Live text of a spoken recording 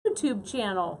YouTube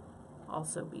channel,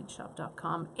 also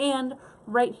beadshop.com, and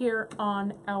right here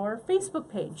on our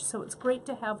Facebook page. So it's great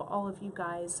to have all of you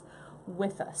guys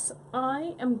with us.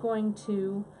 I am going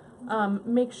to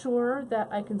make sure that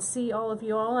I can see all of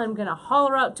you all. I'm going to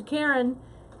holler out to Karen.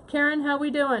 Karen, how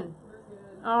we doing?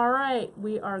 All right,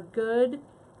 we are good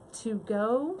to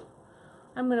go.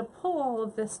 I'm going to pull all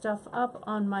of this stuff up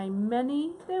on my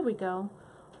many, there we go,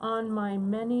 on my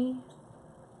many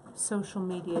social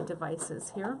media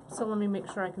devices here. So let me make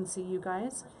sure I can see you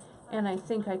guys. And I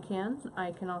think I can.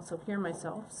 I can also hear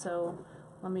myself. So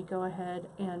let me go ahead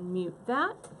and mute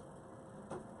that.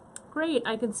 Great,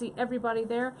 I can see everybody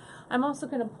there. I'm also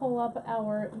going to pull up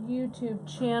our YouTube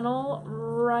channel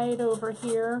right over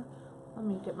here. Let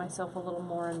me get myself a little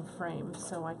more in frame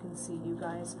so I can see you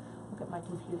guys. I'll get my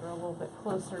computer a little bit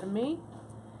closer to me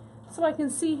so I can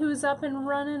see who's up and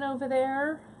running over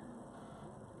there.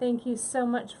 Thank you so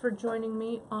much for joining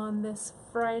me on this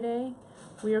Friday.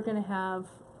 We are going to have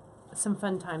some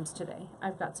fun times today.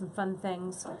 I've got some fun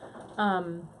things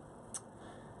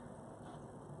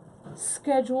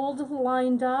scheduled,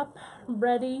 lined up,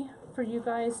 ready for you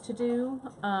guys to do.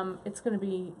 It's going to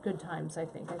be good times, I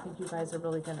think. I think you guys are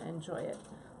really going to enjoy it.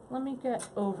 Let me get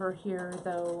over here,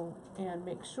 though, and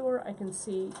make sure I can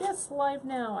see. Yes, live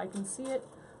now. I can see it.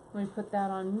 Let me put that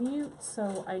on mute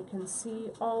so I can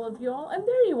see all of you all. And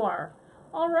there you are.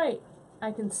 All right.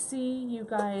 I can see you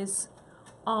guys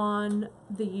on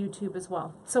the YouTube as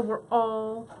well. So we're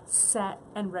all set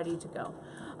and ready to go.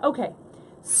 Okay.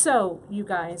 So, you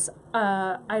guys,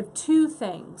 I have two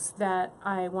things that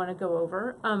I want to go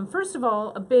over. First of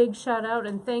all, a big shout out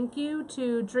and thank you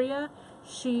to Drea.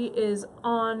 She is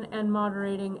on and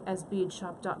moderating as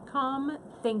beadshop.com.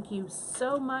 Thank you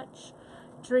so much,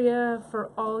 Drea,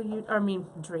 for all you,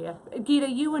 Drea.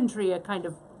 Gita, you and Drea kind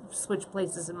of switch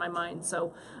places in my mind,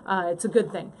 so it's a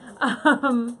good thing.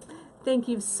 Thank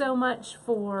you so much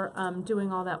for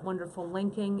doing all that wonderful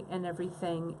linking and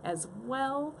everything as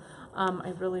well.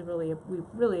 We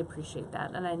really appreciate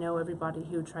that, and I know everybody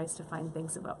who tries to find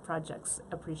things about projects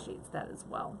appreciates that as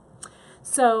well.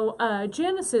 So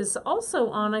Janice is also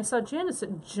on. I saw Janice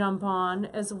jump on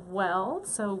as well.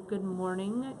 So good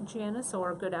morning, Janice,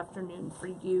 or good afternoon for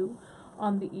you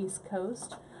on the East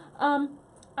Coast.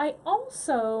 I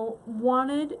also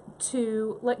wanted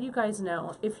to let you guys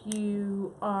know, if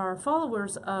you are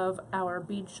followers of our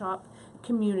bead shop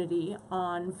community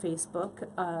on Facebook,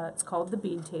 it's called The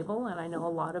Bead Table, and I know a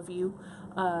lot of you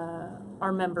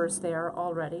are members there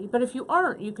already. But if you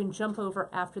aren't, you can jump over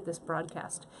after this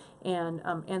broadcast and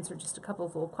answer just a couple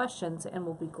of little questions, and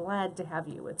we'll be glad to have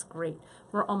you. It's great.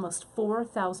 We're almost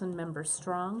 4,000 members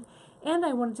strong. And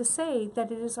I wanted to say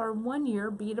that it is our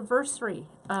 1-year beadiversary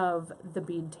of the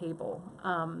Bead Table,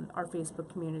 our Facebook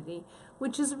community,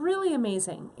 which is really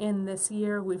amazing. In this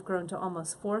year, we've grown to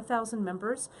almost 4,000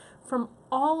 members from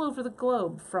all over the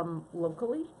globe, from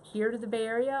locally here to the Bay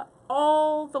Area,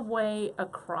 all the way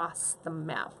across the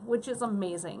map, which is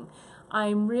amazing.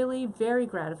 I'm really very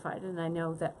gratified, and I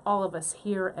know that all of us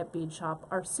here at Bead Shop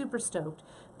are super stoked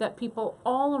that people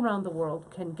all around the world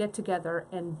can get together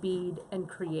and bead and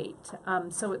create.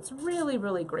 So it's really,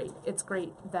 really great. It's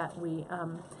great that we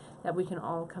can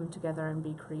all come together and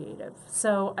be creative.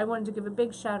 So I wanted to give a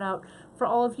big shout out for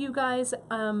all of you guys,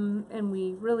 and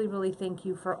we really, really thank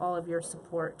you for all of your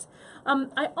support.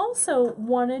 I also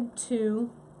wanted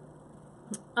to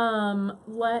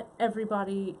let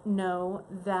everybody know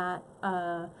that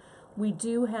we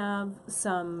do have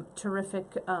some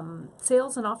terrific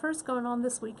sales and offers going on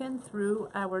this weekend through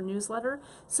our newsletter.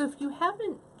 So if you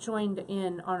haven't joined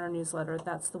in on our newsletter,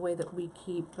 that's the way that we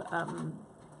keep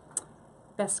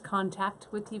best contact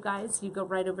with you guys. You go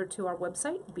right over to our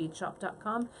website,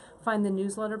 beadshop.com, find the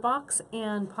newsletter box,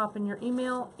 and pop in your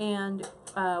email, and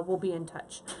we'll be in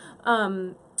touch.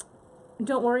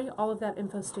 Don't worry, all of that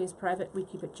info stays private. We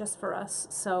keep it just for us.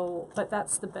 So, but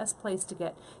that's the best place to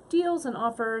get deals and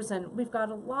offers, and we've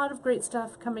got a lot of great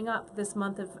stuff coming up this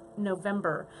month of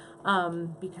November,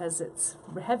 because it's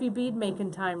heavy bead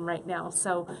making time right now.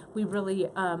 So we really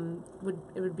it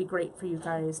would be great for you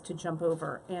guys to jump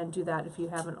over and do that if you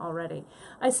haven't already.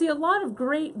 I see a lot of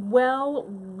great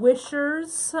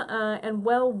well-wishers and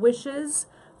well wishes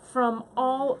from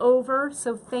all over.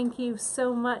 So thank you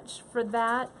so much for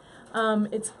that.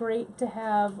 It's great to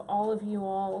have all of you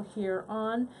all here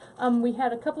on. We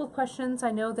had a couple of questions.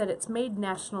 I know that it's made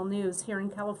national news here in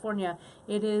California.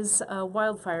 It is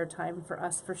wildfire time for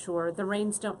us for sure. The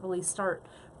rains don't really start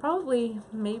probably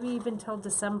maybe even till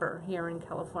December here in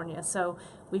California. So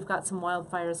We've got some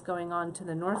wildfires going on to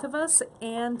the north of us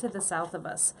and to the south of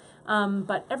us.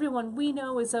 But everyone we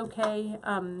know is okay.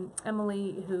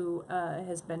 Emily, who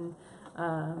has been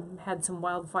had some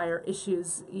wildfire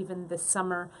issues even this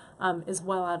summer, is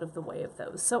well out of the way of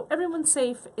those. So everyone's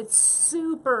safe. It's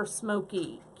super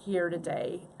smoky here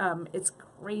today. It's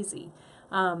crazy.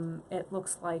 It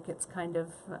looks like it's kind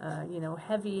of,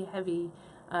 heavy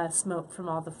smoke from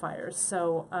all the fires.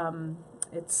 So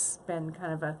it's been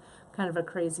kind of a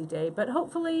crazy day. But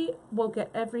hopefully we'll get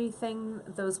everything,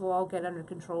 those will all get under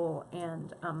control,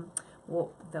 and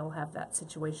they'll have that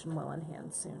situation well in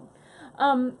hand soon.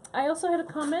 I also had a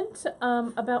comment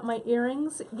about my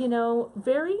earrings.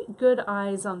 Very good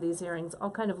eyes on these earrings.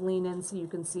 I'll kind of lean in so you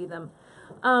can see them.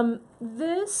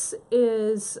 This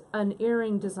is an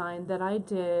earring design that I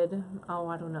did,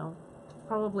 I don't know,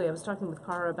 probably, I was talking with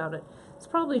Cara about it. It's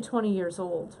probably 20 years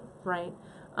old, right?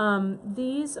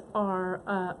 These are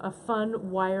a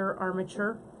fun wire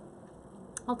armature.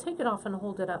 I'll take it off and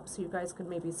hold it up so you guys can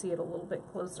maybe see it a little bit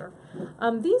closer.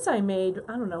 These I made,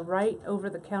 I don't know, right over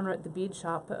the counter at the bead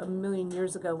shop a million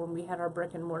years ago when we had our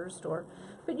brick and mortar store.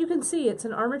 But you can see it's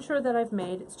an armature that I've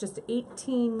made. It's just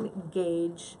 18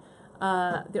 gauge.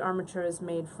 The armature is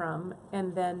made from,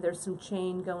 and then there's some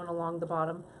chain going along the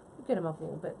bottom. We'll get him up a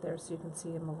little bit there so you can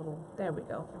see him a little. There we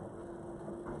go.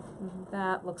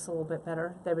 That looks a little bit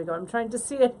better. There we go. I'm trying to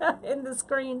see it in the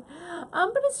screen.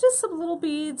 But it's just some little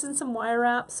beads and some wire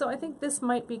wraps, so I think this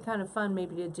might be kind of fun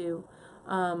maybe to do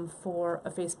for a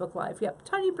Facebook Live. Yep,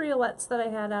 tiny briolets that I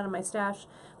had out of my stash.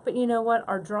 But you know what?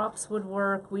 Our drops would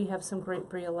work. We have some great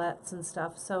briolets and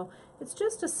stuff. So it's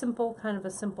just a simple, kind of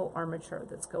a simple armature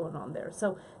that's going on there.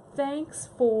 So thanks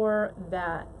for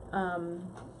that.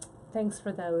 Thanks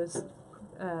for those.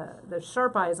 The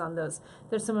sharp eyes on those.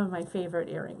 They're some of my favorite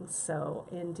earrings, so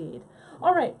indeed.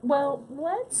 All right, well,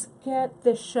 let's get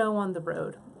this show on the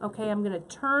road. Okay, I'm going to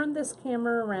turn this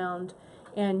camera around,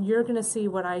 and you're going to see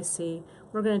what I see.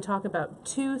 We're going to talk about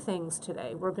two things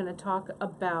today. We're going to talk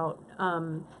about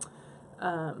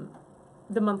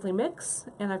the monthly mix,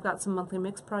 and I've got some monthly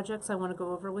mix projects I want to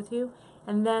go over with you.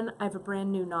 And then I have a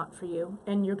brand new knot for you,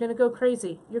 and you're going to go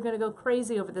crazy. You're going to go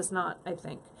crazy over this knot, I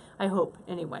think. I hope,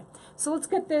 anyway. So let's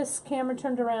get this camera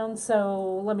turned around.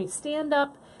 So let me stand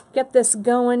up, get this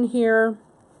going here,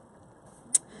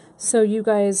 so you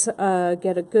guys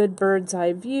get a good bird's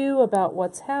eye view about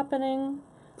what's happening.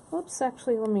 Whoops,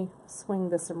 actually, let me swing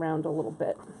this around a little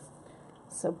bit.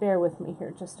 So bear with me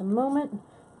here just a moment,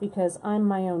 because I'm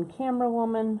my own camera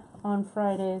woman on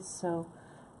Fridays, so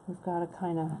we've got to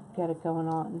kind of get it going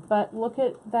on. But look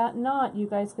at that knot. You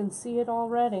guys can see it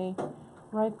already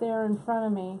right there in front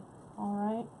of me. All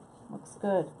right, looks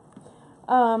good.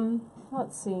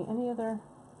 Let's see, any other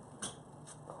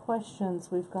questions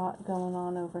we've got going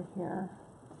on over here?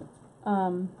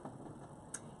 And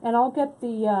I'll get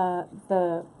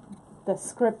the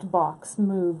script box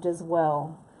moved as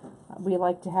well. We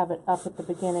like to have it up at the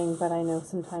beginning, but I know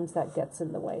sometimes that gets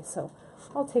in the way, so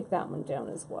I'll take that one down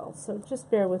as well. So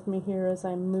just bear with me here as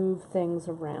I move things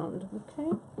around,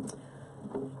 okay?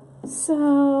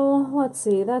 So, let's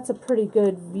see, that's a pretty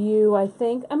good view, I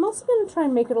think. I'm also going to try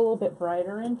and make it a little bit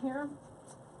brighter in here,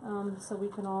 so we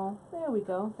can all, there we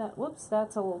go. Whoops,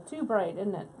 that's a little too bright,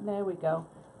 isn't it? There we go.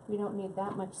 We don't need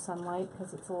that much sunlight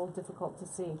because it's a little difficult to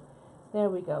see. There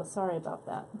we go, sorry about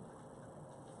that.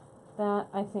 That,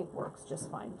 I think, works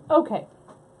just fine. Okay,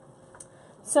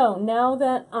 so now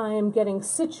that I'm getting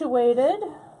situated,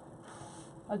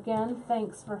 again,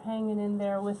 thanks for hanging in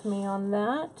there with me on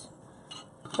that.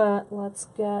 But let's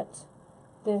get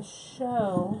this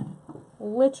show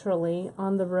literally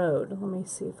on the road. Let me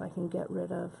see if I can get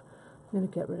rid of, I'm going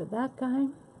to get rid of that guy.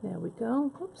 There we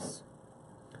go. Oops.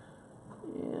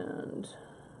 And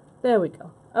there we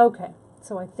go. Okay.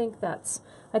 So I think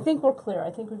we're clear.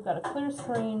 I think we've got a clear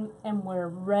screen and we're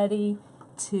ready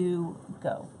to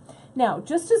go. Now,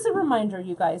 just as a reminder,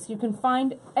 you guys, you can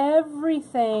find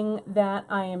everything that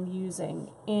I am using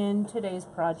in today's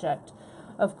project,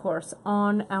 of course,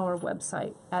 on our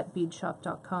website at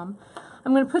beadshop.com.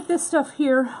 I'm going to put this stuff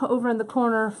here over in the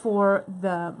corner for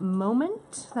the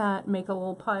moment, make a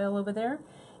little pile over there,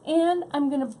 and I'm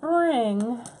going to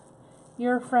bring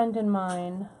your friend and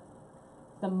mine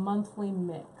the monthly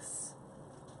mix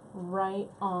right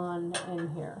on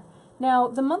in here. Now,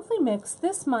 the monthly mix,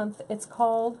 this month, it's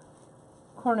called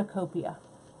Cornucopia,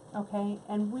 okay,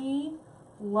 and we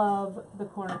love the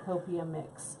Cornucopia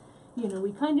mix. You know,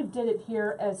 we kind of did it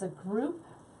here as a group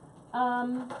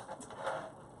at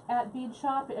Bead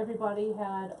Shop. Everybody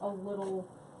had a little,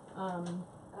 I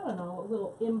don't know, a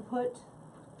little input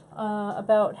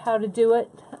about how to do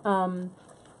it.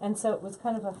 And so it was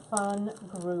kind of a fun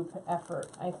group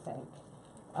effort, I think.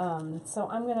 So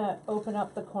I'm going to open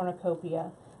up the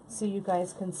cornucopia so you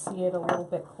guys can see it a little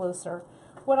bit closer.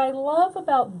 What I love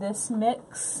about this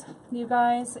mix, you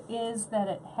guys, is that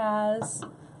it has,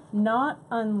 not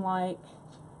unlike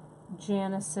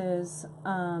Janice's,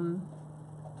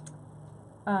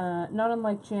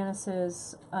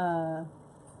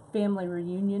 family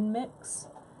reunion mix,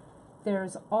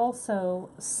 there's also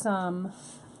some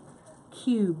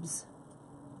cubes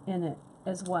in it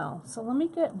as well. So let me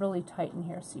get really tight in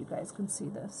here so you guys can see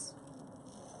this.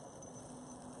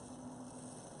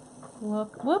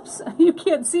 Look, whoops, you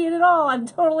can't see it at all. I'm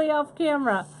totally off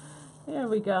camera. There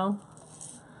we go.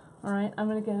 All right, I'm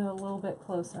going to get it a little bit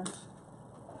closer.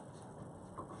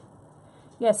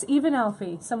 Yes, even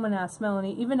Alfie. Someone asked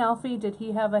Melanie, even Alfie, did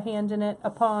he have a hand in it,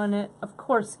 a paw in it? Of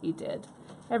course he did.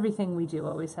 Everything we do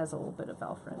always has a little bit of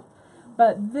Alfred.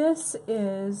 But this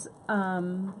is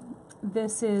the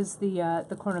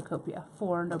cornucopia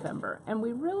for November, and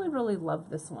we really, really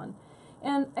love this one.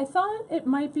 And I thought it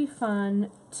might be fun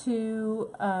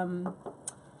to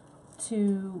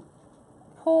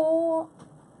pull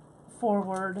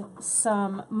forward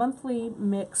some monthly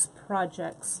mix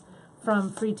projects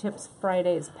from Free Tips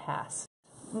Fridays past,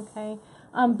 okay?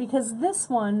 Because this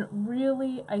one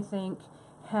really, I think,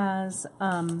 has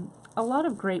a lot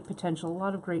of great potential, a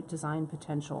lot of great design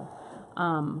potential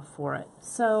for it.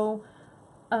 So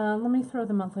let me throw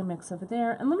the monthly mix over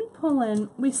there, and let me pull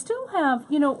in, we still have,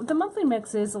 you know, the monthly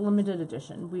mix is a limited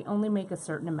edition. We only make a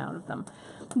certain amount of them.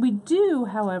 We do,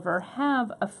 however,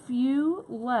 have a few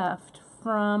left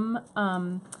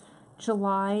from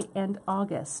July and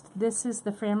August. This is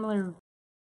the family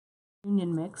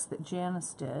reunion mix that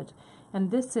Janice did,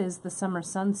 and this is the summer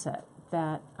sunset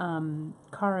that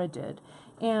Cara did.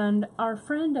 And our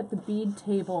friend at the bead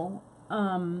table,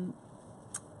 Ali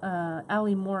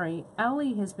Mori,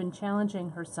 Ali has been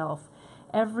challenging herself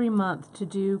every month to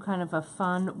do kind of a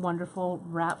fun, wonderful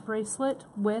wrap bracelet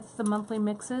with the monthly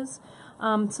mixes.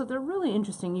 So they're really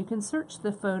interesting. You can search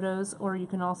the photos, or you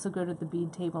can also go to the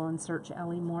bead table and search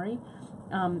Ali Mori,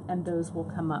 and those will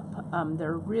come up.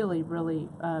 They're really, really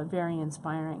very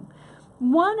inspiring.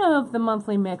 One of the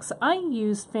monthly mix, I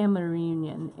used Family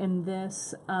Reunion in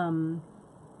this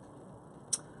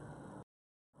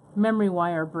memory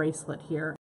wire bracelet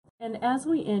here. And as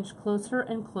we inch closer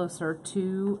and closer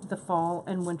to the fall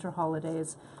and winter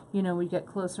holidays, you know, we get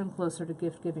closer and closer to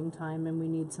gift giving time, and we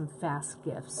need some fast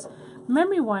gifts.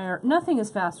 Memory wire, nothing is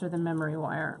faster than memory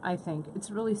wire, I think. It's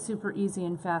really super easy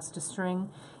and fast to string.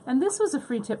 And this was a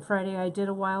Free Tip Friday I did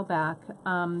a while back.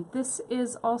 This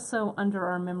is also under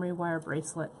our memory wire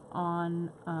bracelet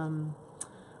on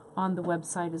the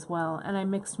website as well. And I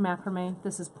mixed macrame.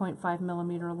 This is 0.5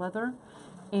 millimeter leather.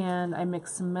 And I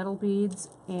mixed some metal beads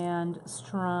and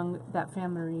strung that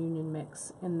Family Reunion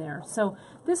mix in there. So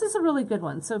this is a really good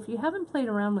one. So if you haven't played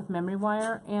around with memory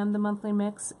wire and the monthly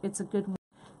mix, it's a good one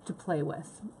to play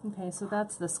with. Okay, so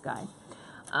that's this guy.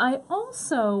 I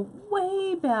also,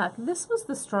 way back, this was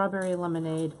the strawberry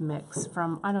lemonade mix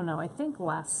from, I don't know, I think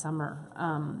last summer,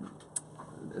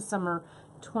 summer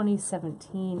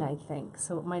 2017, I think.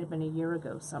 So it might have been a year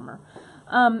ago summer.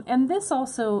 And this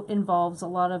also involves a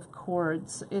lot of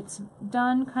chords. It's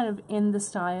done kind of in the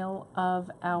style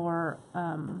of our,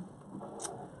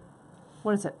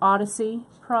 what is it, Odyssey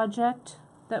project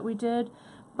that we did.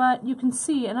 But you can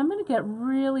see, and I'm going to get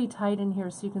really tight in here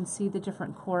so you can see the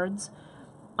different chords.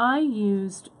 I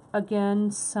used,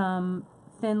 again, some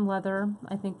thin leather.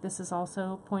 I think this is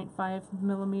also 0.5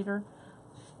 millimeter.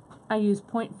 I used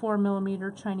 0.4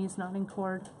 millimeter Chinese knotting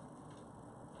cord.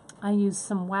 I used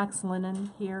some wax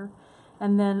linen here,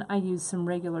 and then I used some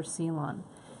regular Ceylon.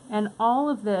 And all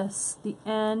of this, the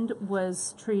end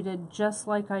was treated just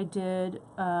like I did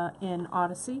in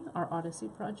Odyssey, our Odyssey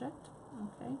project.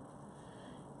 Okay,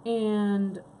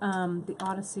 and the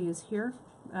Odyssey is here.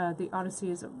 The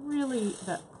Odyssey is a really,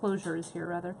 the closure is here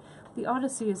rather. The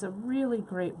Odyssey is a really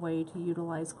great way to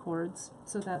utilize cords.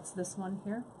 So that's this one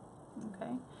here.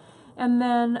 Okay. And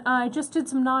then I just did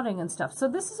some knotting and stuff. So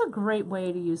this is a great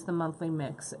way to use the monthly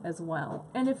mix as well.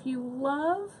 And if you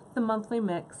love the monthly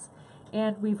mix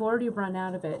and we've already run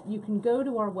out of it, you can go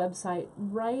to our website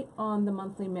right on the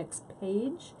monthly mix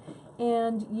page,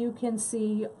 and you can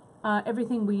see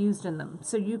everything we used in them.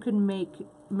 So you can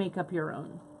make up your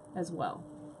own as well.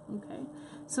 Okay,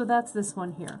 so that's this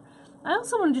one here. I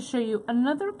also wanted to show you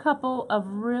another couple of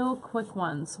real quick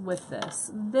ones with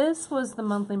this. This was the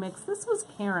monthly mix. This was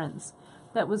Karen's.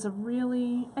 That was a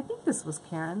really, I think this was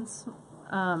Karen's.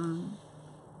 I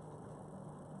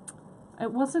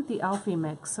it wasn't the Alfie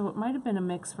mix, so it might have been a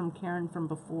mix from Karen from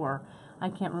before. I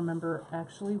can't remember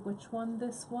actually which one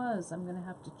this was. I'm going to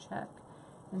have to check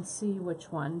and see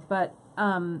which one. But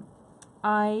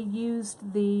I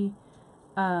used the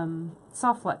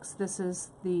Softflex. This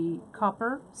is the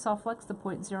copper Softflex, the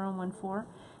 0.014.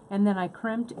 And then I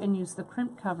crimped and used the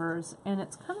crimp covers. And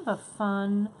it's kind of a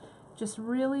fun, just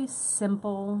really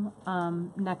simple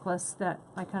necklace that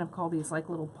I kind of call these like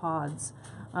little pods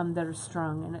that are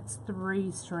strung. And it's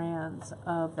 3 strands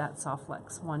of that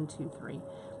Softflex, 1, 2, 3,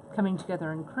 coming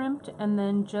together and crimped and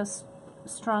then just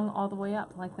strung all the way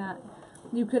up like that.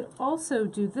 You could also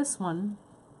do this one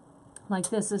like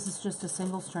this. This is just a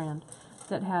single strand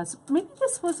that has, maybe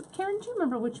this was, Karen, do you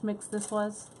remember which mix this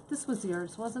was? This was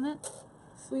yours, wasn't it?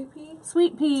 Sweet pea?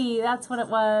 Sweet pea, that's what it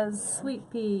was. Sweet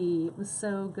pea. It was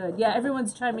so good. Yeah,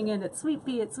 everyone's chiming in. It's sweet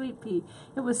pea, it's sweet pea.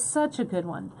 It was such a good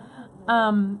one.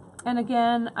 And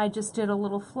again, I just did a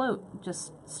little float,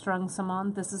 just strung some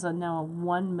on. This is now a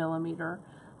 1 millimeter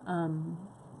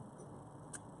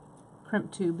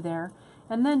crimp tube there.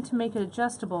 And then to make it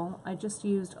adjustable, I just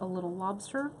used a little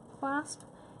lobster clasp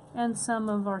and some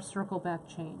of our circle back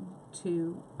chain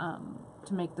to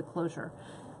make the closure.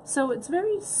 So it's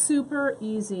very super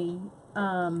easy.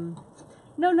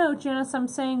 No, Janice, I'm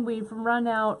saying we've run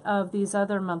out of these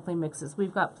other monthly mixes.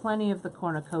 We've got plenty of the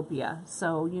cornucopia,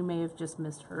 so you may have just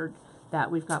misheard that.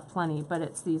 We've got plenty, but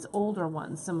it's these older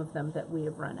ones, some of them that we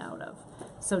have run out of.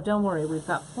 So don't worry, we've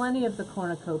got plenty of the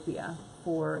cornucopia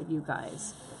for you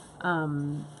guys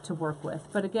to work with.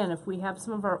 But again, if we have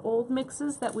some of our old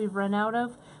mixes that we've run out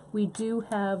of, we do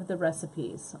have the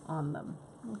recipes on them.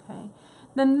 Okay.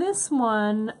 Then this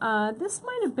one, this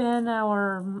might have been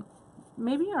our,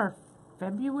 maybe our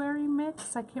February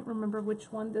mix. I can't remember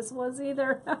which one this was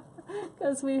either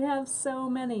because we have so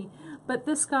many. But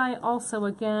this guy also,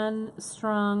 again,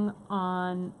 strung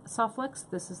on Softflex.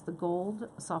 This is the gold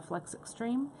Softflex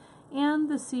Extreme.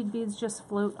 And the seed beads just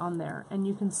float on there. And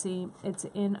you can see it's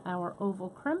in our oval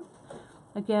crimp.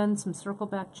 Again, some circle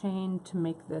back chain to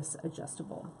make this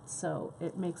adjustable. So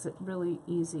it makes it really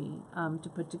easy to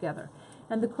put together.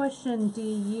 And the question,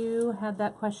 you had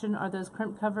that question, are those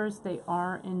crimp covers? They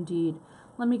are indeed.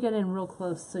 Let me get in real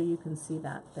close so you can see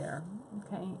that there.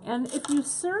 Okay, and if you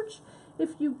search, if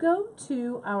you go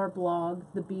to our blog,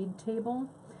 the Bead Table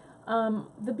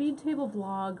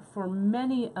blog, for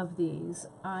many of these,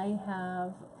 I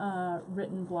have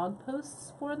written blog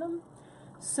posts for them.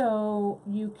 So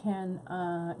you can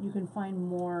find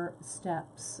more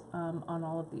steps on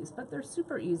all of these, but they're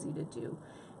super easy to do.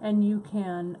 And you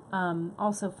can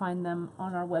also find them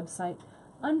on our website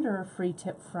under Free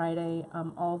Tip Friday.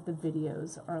 All of the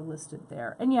videos are listed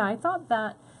there. And yeah, I thought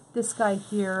that this guy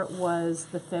here was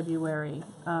the February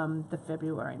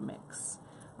mix.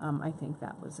 I think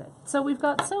that was it. So we've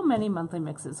got so many monthly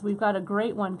mixes. We've got a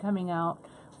great one coming out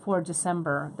for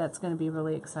December. That's going to be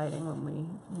really exciting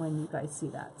when you guys see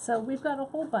that. So we've got a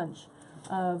whole bunch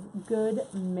of good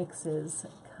mixes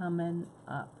coming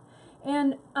up.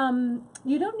 And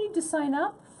you don't need to sign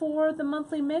up for the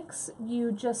monthly mix.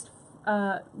 You just,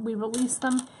 we release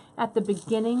them at the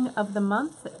beginning of the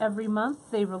month. Every month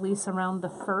they release around the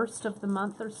 1st of the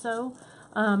month or so.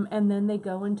 And then they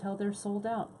go until they're sold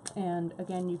out. And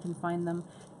again, you can find them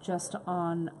just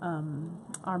on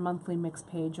our monthly mix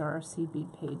page or our seed bead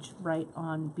page right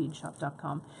on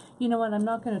beadshop.com. You know what? I'm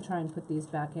not going to try and put these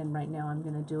back in right now. I'm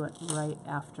going to do it right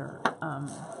after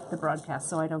the broadcast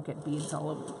so I don't get beads all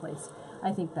over the place.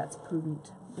 I think that's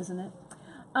prudent, isn't it?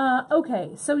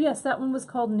 Okay, so yes, that one was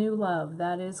called New Love.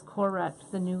 That is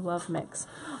correct, the New Love mix.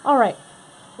 All right,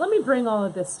 let me bring all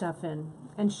of this stuff in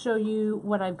and show you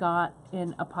what I've got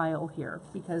in a pile here,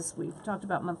 because we've talked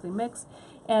about monthly mix,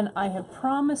 and I have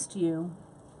promised you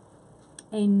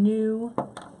a new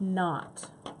knot,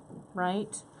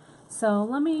 right? So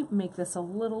let me make this a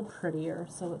little prettier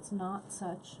so it's not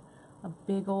such a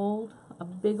big old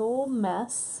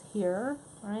mess here.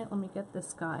 All right, let me get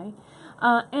this guy.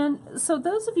 And so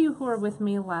those of you who were with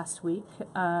me last week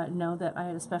know that I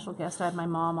had a special guest. I had my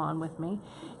mom on with me.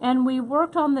 And we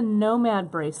worked on the Nomad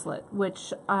bracelet,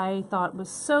 which I thought was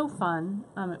so fun.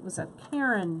 It was a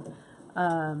Karen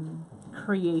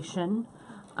creation,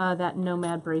 that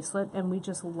Nomad bracelet, and we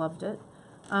just loved it.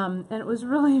 And it was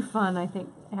really fun, I think,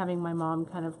 having my mom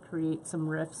kind of create some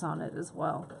riffs on it as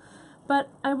well. But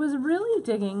I was really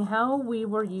digging how we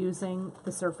were using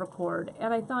the Surfer cord,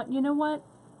 and I thought, you know what?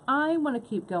 I want to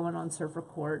keep going on Surfer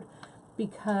cord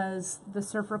because the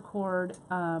Surfer cord,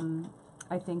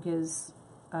 I think, is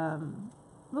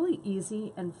really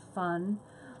easy and fun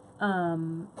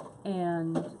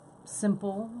and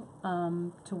simple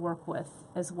to work with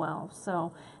as well.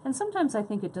 So, and sometimes I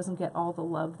think it doesn't get all the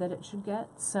love that it should get.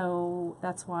 So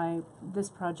that's why this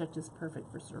project is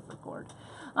perfect for surfer cord.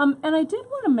 And I did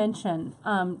want to mention,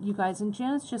 you guys, and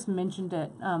Janice just mentioned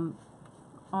it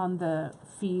on the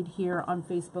feed here on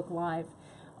Facebook Live.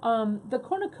 The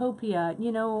cornucopia,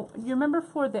 you know, you remember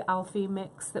for the Alfie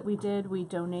mix that we did, we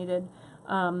donated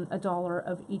 $1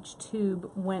 of each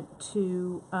tube went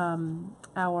to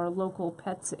our local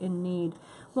Pets in Need.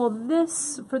 Well,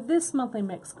 for this monthly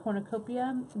mix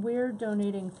cornucopia, we're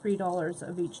donating $3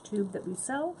 of each tube that we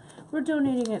sell. We're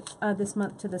donating it this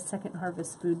month to the Second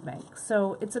Harvest Food Bank.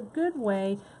 So it's a good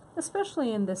way,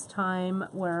 especially in this time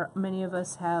where many of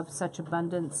us have such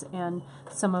abundance and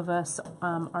some of us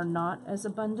are not as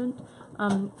abundant.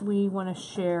 We want to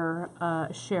share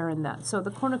in that. So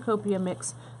the cornucopia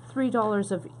mix,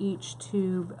 $3 of each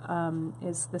tube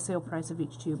is the sale price of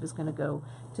each tube is going to go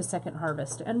to Second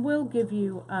Harvest, and we'll give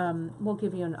you an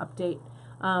update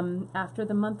after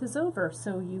the month is over,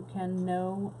 so you can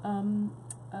know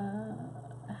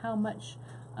how much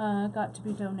got to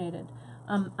be donated.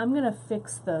 I'm going to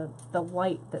fix the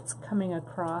light that's coming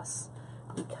across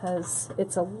because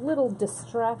it's a little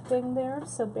distracting there,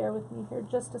 so bear with me here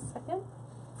just a second.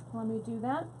 Let me do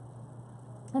that.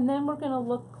 And then we're going to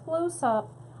look close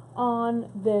up on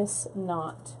this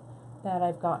knot that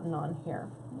I've gotten on here.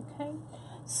 Okay,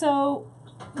 so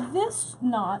this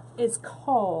knot is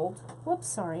called, whoops,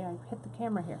 sorry, I hit the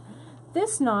camera here.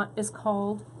 This knot is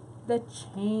called the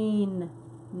chain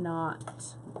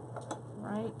knot,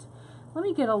 right? Let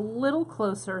me get a little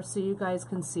closer so you guys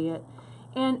can see it.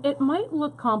 And it might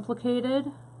look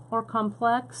complicated or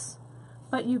complex,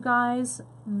 but you guys,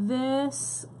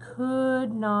 this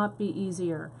could not be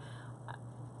easier.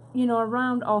 You know,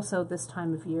 around also this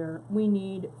time of year, we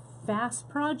need fast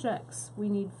projects. We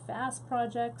need fast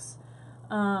projects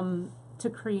to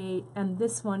create, and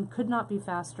this one could not be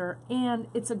faster. And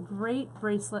it's a great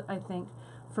bracelet, I think,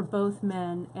 for both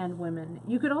men and women.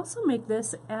 You could also make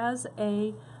this as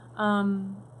a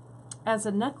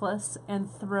necklace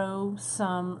and throw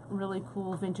some really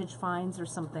cool vintage finds or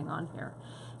something on here.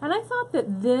 And I thought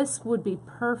that this would be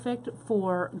perfect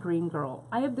for Green Girl.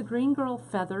 I have the Green Girl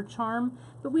feather charm,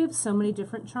 but we have so many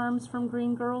different charms from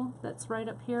Green Girl that's right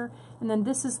up here. And then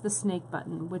this is the snake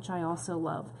button, which I also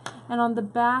love. And on the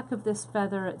back of this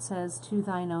feather it says, "To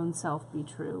thine own self be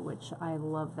true," which I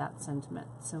love that sentiment,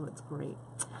 so it's great.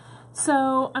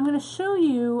 So I'm going to show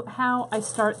you how I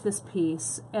start this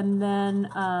piece, and then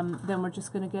we're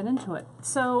just going to get into it.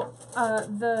 So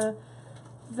the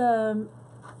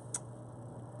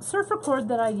surfer cord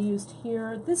that I used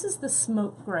here, this is the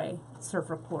smoke gray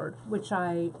surfer cord, which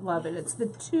I love it. It's the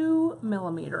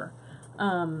 2mm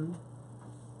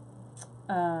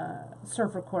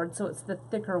surfer cord, so it's the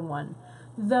thicker one.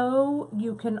 Though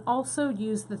you can also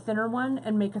use the thinner one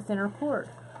and make a thinner cord,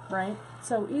 right?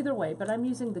 So either way, but I'm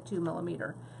using the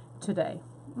 2mm today.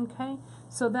 Okay,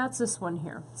 so that's this one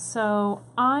here. So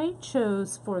I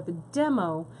chose for the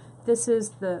demo, this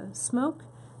is the smoke.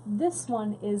 This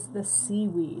one is the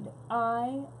seaweed.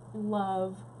 I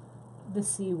love the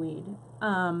seaweed.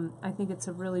 I think it's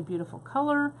a really beautiful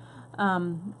color,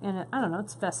 and I don't know,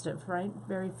 it's festive, right?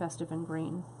 Very festive and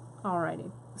green.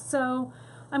 Alrighty, so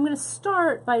I'm going to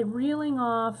start by reeling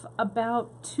off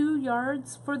about 2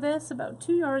 yards for this, about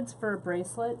 2 yards for a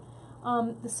bracelet.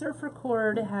 The surfer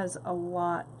cord has a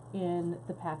lot in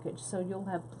the package, so you'll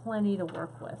have plenty to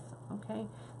work with, okay?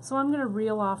 So I'm going to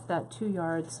reel off that 2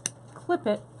 yards, clip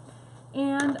it,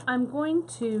 and I'm going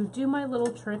to do my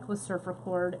little trick with surfer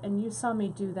cord, and you saw me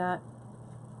do that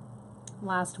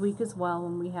last week as well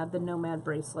when we had the Nomad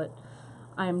bracelet.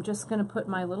 I'm just going to put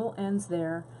my little ends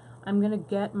there. I'm going to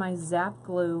get my Zap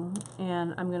glue,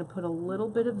 and I'm going to put a little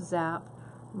bit of Zap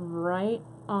right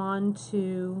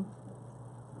onto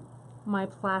my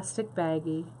plastic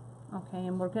baggie, okay,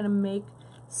 and we're going to make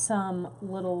some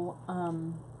little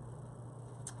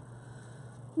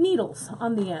needles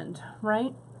on the end,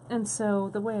 right? And so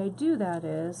the way I do that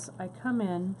is I come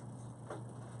in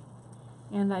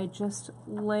and I just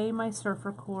lay my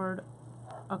surfer cord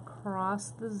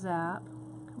across the Zap.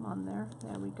 Come on there,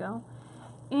 there we go.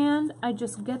 And I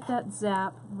just get that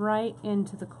Zap right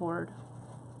into the cord.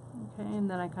 Okay, and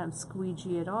then I kind of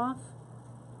squeegee it off.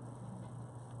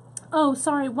 Oh,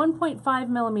 sorry,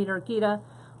 1.5mm, Gita.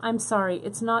 I'm sorry,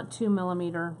 it's not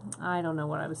 2mm. I don't know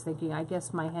what I was thinking. I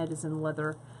guess my head is in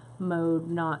leather mode,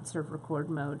 not surfer cord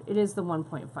mode. It is the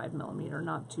 1.5mm,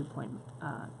 not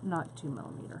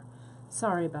 2mm.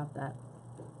 Sorry about that.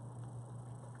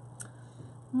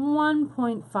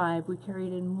 1.5. We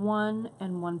carried in 1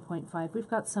 and 1.5. We've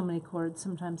got so many cords,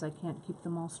 sometimes I can't keep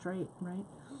them all straight, right?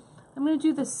 I'm going to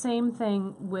do the same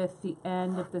thing with the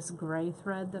end of this gray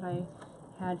thread that I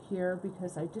had here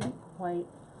because I didn't quite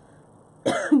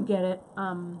get it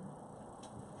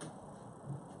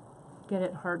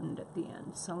hardened at the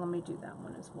end. So let me do that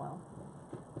one as well.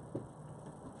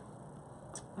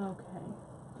 Okay.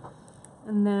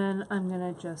 And then I'm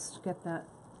going to just get that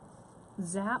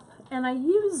zap. And I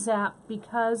use zap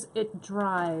because it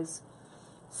dries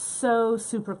so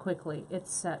super quickly. It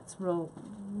sets real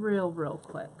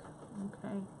quick.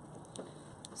 Okay.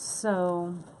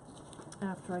 So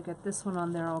after I get this one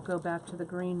on there, I'll go back to the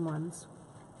green ones.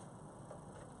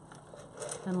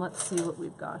 And let's see what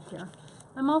we've got here.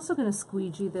 I'm also going to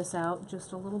squeegee this out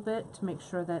just a little bit to make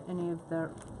sure that any of the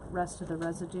rest of the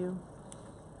residue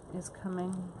is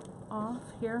coming off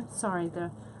here. Sorry,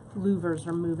 the louvers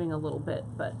are moving a little bit,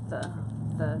 but the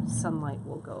sunlight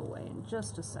will go away in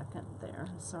just a second there.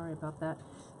 Sorry about that.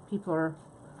 People are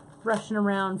rushing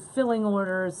around, filling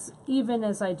orders, even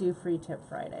as I do Free Tip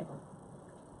Friday.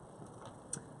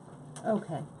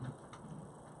 Okay.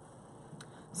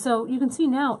 So you can see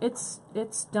now it's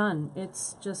done.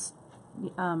 It's just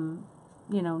you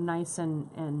know, nice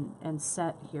and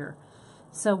set here.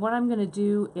 So what I'm going to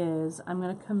do is I'm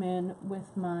going to come in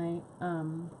with my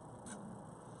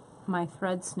my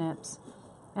thread snips,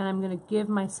 and I'm going to give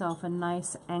myself a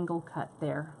nice angle cut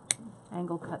there.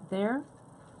 Angle cut there.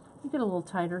 You get a little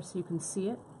tighter so you can see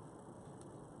it.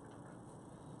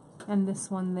 And this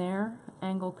one there,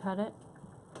 angle cut it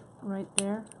right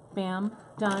there. Bam,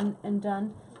 done and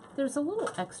done. There's a little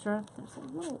extra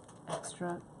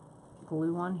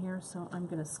glue on here, so I'm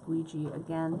going to squeegee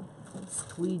again.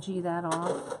 Squeegee that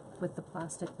off with the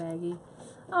plastic baggie.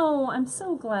 Oh, I'm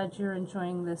so glad you're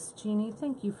enjoying this, Jeannie.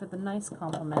 Thank you for the nice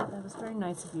compliment. That was very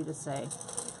nice of you to say.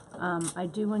 I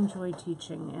do enjoy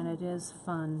teaching, and it is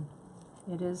fun.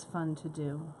 It is fun to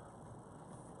do.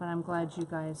 But I'm glad you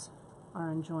guys are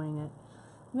enjoying it.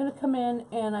 I'm going to come in,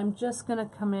 and I'm just going to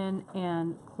come in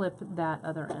and clip that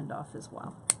other end off as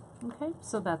well. Okay,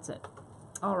 so that's it.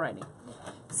 Alrighty.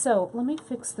 So let me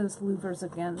fix those louvers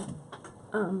again.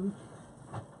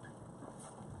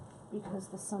 Because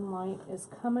the sunlight is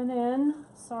coming in.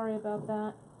 Sorry about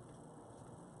that.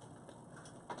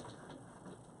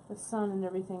 The sun and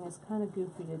everything is kind of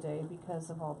goofy today because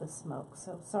of all the smoke.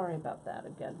 So sorry about that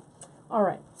again.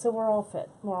 Alright, so we're all fit.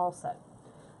 We're all set.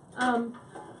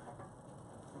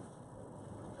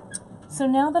 So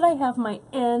now that I have my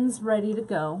ends ready to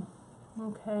go,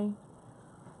 okay,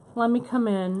 let me come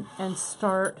in and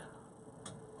start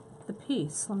the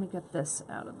piece. Let me get this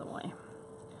out of the way.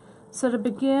 So to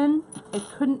begin, it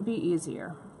couldn't be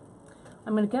easier.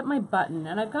 I'm going to get my button,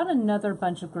 and I've got another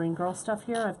bunch of Green Girl stuff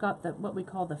here. I've got what we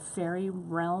call the Fairy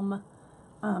Realm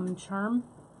charm,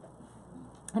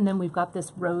 and then we've got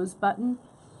this rose button.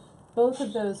 Both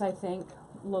of those, I think,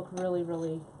 look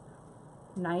really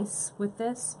nice with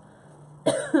this.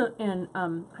 And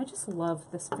I just love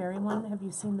this fairy one. Have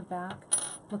you seen the back?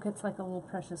 Look, it's like a little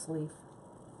precious leaf.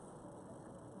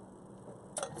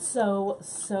 So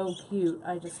cute.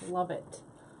 I just love it.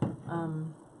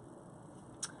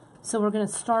 So we're going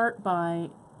to start by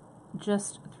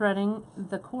just threading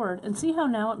the cord, and see how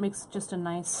now it makes just a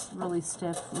nice, really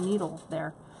stiff needle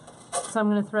there. So I'm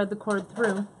going to thread the cord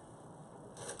through,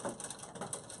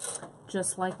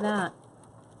 just like that.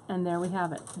 And there we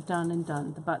have it. Done and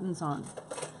done. The button's on.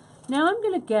 Now I'm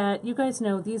going to get, you guys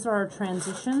know these are our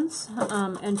transitions,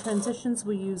 and transitions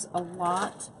we use a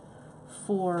lot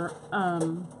for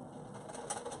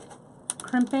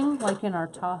crimping, like in our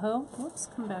Tahoe. Whoops,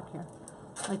 come back here.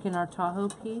 Like in our Tahoe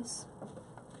piece.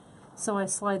 So I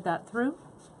slide that through,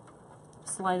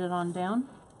 slide it on down,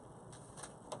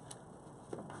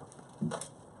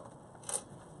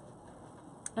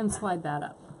 and slide that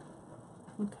up.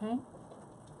 Okay.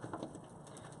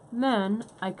 Then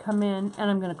I come in and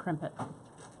I'm going to crimp it.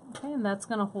 Okay, and that's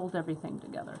going to hold everything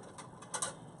together.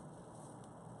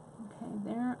 Okay,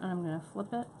 there, and I'm going to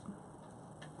flip it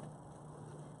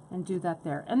and do that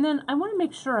there. And then I want to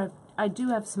make sure I do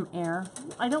have some air.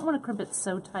 I don't want to crimp it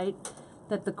so tight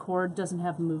that the cord doesn't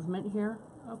have movement here.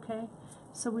 Okay,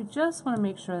 so we just want to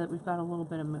make sure that we've got a little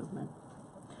bit of movement.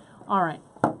 All right,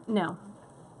 now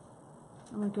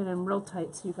I'm going to get in real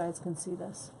tight so you guys can see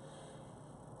this.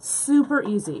 Super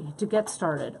easy to get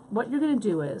started. What you're going to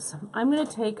do is, I'm going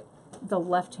to take the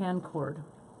left-hand cord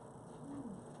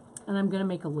and I'm going to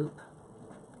make a loop.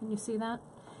 Can you see that?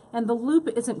 And the loop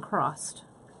isn't crossed,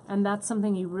 and that's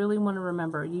something you really want to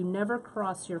remember. You never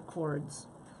cross your cords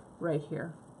right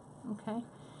here. Okay?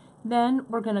 Then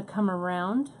we're going to come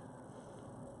around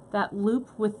that loop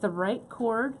with the right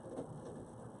cord,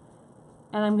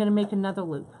 and I'm going to make another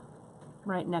loop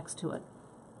right next to it.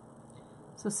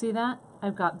 So see that?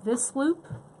 I've got this loop,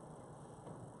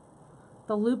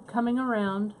 the loop coming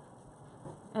around,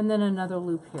 and then another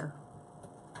loop here.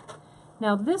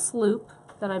 Now this loop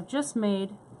that I've just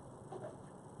made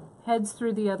heads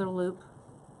through the other loop,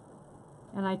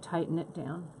 and I tighten it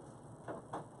down.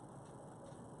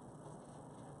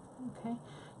 Okay.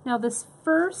 Now this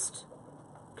first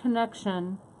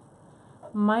connection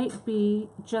might be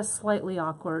just slightly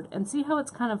awkward, and see how it's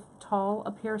kind of tall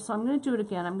up here? So I'm going to do it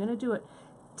again. I'm going to do it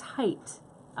tight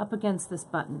up against this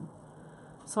button.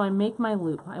 So I make my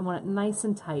loop. I want it nice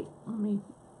and tight. Let me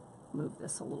move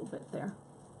this a little bit there.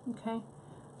 Okay.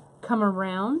 Come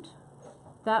around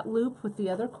that loop with the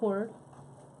other cord,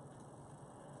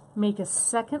 make a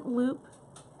second loop,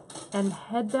 and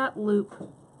head that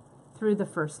loop through the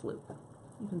first loop.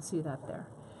 You can see that there.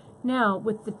 Now,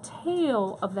 with the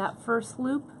tail of that first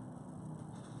loop,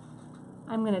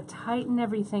 I'm going to tighten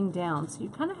everything down. So you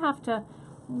kind of have to,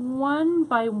 one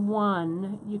by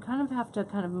one, you kind of have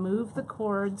to move the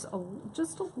cords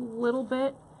just a little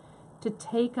bit to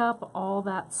take up all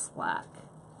that slack.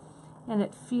 And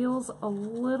it feels a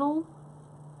little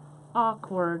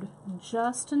awkward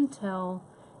just until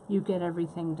you get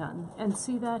everything done. And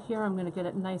see that here? I'm going to get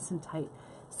it nice and tight.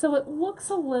 So it looks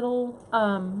a little,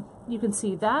 you can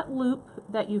see that loop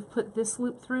that you've put this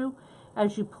loop through,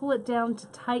 as you pull it down to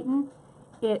tighten,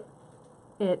 it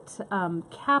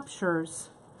captures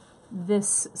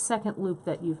this second loop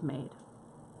that you've made.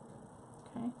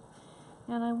 Okay,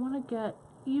 and I want to get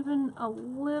even a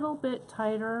little bit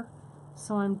tighter,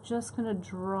 so I'm just going to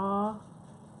draw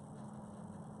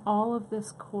all of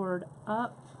this cord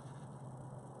up,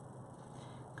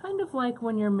 kind of like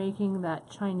when you're making that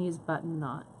Chinese button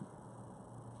knot,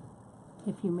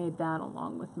 if you made that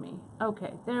along with me.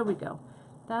 Okay, there we go.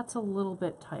 That's a little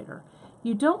bit tighter.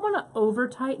 You don't want to over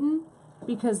tighten,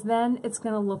 because then it's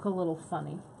going to look a little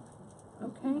funny.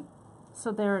 Okay,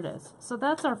 so there it is. So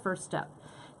that's our first step.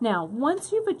 Now,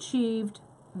 once you've achieved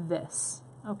this,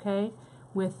 okay,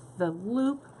 with the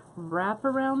loop, wrap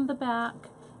around the back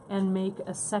and make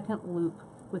a second loop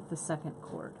with the second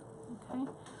cord. Okay,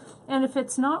 and if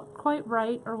it's not quite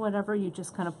right or whatever, you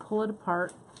just kind of pull it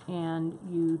apart and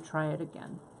you try it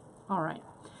again. All right,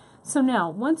 so now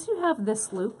once you have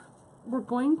this loop, we're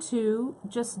going to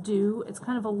just do, it's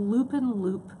kind of a loop and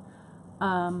loop,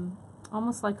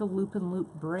 almost like a loop and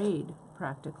loop braid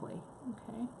practically.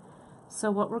 Okay, so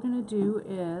what we're going to do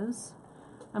is,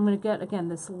 I'm going to get, again,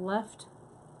 this left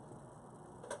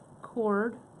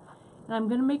cord, and I'm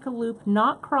going to make a loop,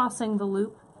 not crossing the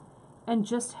loop, and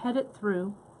just head it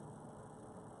through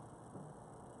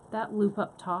that loop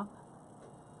up top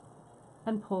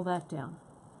and pull that down.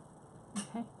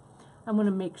 Okay, I'm going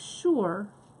to make sure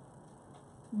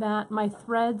that my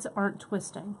threads aren't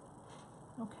twisting.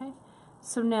 Okay,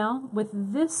 so now with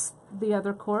this, the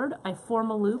other cord, I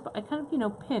form a loop. I kind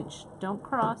of, pinch, don't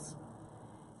cross,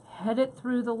 head it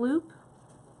through the loop,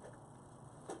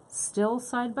 still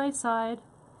side by side,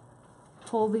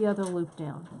 pull the other loop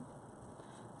down.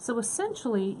 So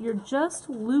essentially, you're just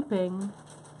looping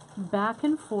back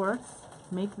and forth.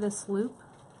 Make this loop,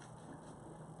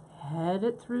 head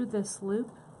it through this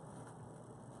loop,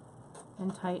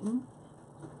 and tighten.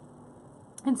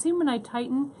 And see, when I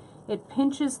tighten, it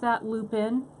pinches that loop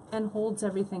in and holds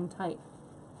everything tight.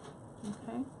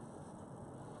 Okay.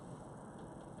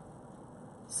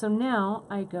 So now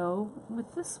I go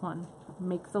with this one.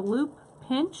 Make the loop,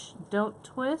 pinch, don't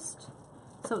twist.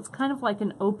 So it's kind of like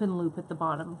an open loop at the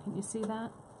bottom. Can you see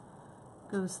that?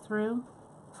 Goes through.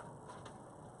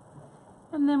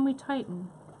 And then we tighten.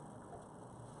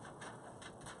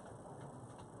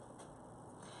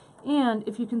 And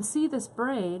if you can see this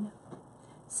braid,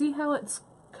 see how it's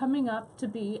coming up to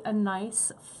be a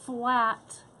nice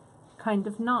flat kind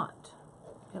of knot.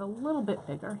 Get a little bit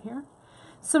bigger here.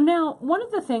 So now, one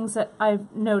of the things that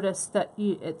I've noticed that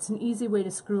it's an easy way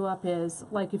to screw up is,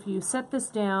 like, if you set this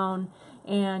down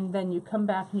and then you come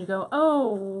back and you go,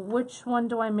 oh, which one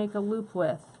do I make a loop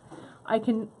with? I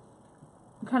can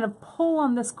kind of pull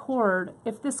on this cord.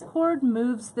 If this cord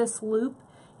moves this loop,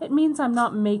 it means I'm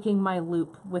not making my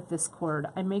loop with this cord.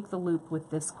 I make the loop with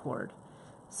this cord.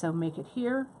 So make it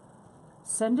here,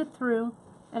 send it through,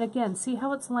 and again, see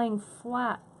how it's laying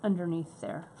flat underneath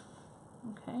there.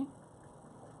 Okay?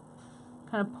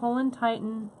 Kind of pull and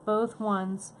tighten both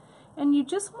ones, and you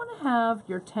just want to have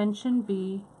your tension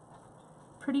be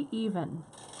pretty even.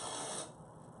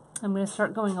 I'm going to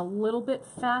start going a little bit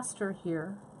faster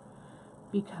here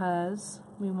because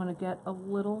we want to get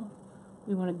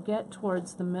we want to get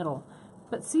towards the middle.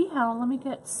 But see how, let me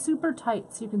get super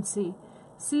tight so you can see.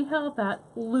 See how that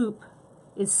loop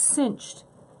is cinched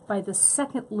by the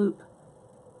second loop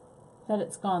that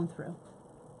it's gone through.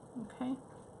 Okay,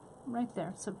 right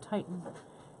there. So tighten.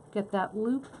 Get that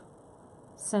loop,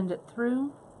 send it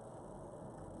through,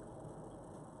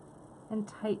 and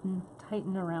tighten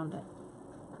around it.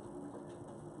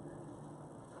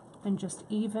 And just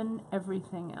even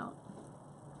everything out.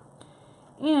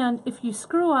 And if you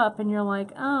screw up and you're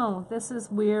like, oh, this is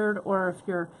weird, or if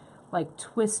you're like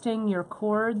twisting your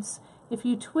cords, if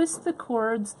you twist the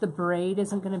cords, the braid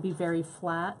isn't going to be very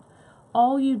flat.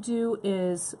 All you do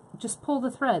is just pull the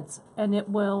threads and it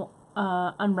will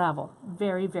unravel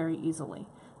very, very easily.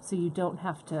 So you don't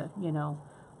have to, you know,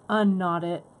 unknot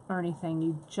it or anything.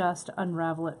 You just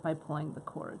unravel it by pulling the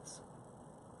cords.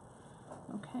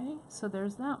 Okay, so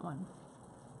there's that one.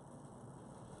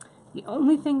 The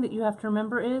only thing that you have to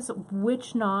remember is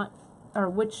which knot or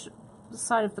which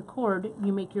side of the cord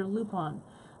you make your loop on.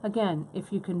 Again,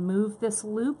 if you can move this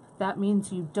loop, that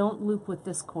means you don't loop with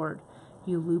this cord.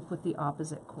 You loop with the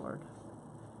opposite cord.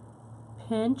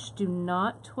 Pinch, do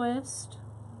not twist.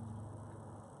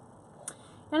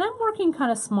 And I'm working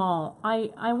kind of small.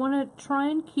 I want to try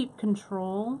and keep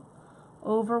control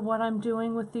over what I'm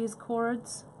doing with these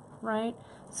cords, right?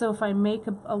 So if I make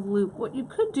a loop, what you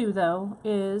could do though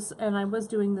is, and I was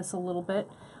doing this a little bit,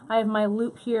 I have my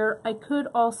loop here. I could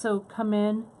also come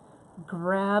in,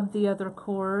 grab the other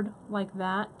cord like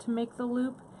that to make the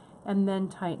loop, and then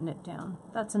tighten it down.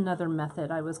 That's another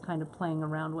method I was kind of playing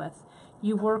around with.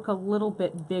 You work a little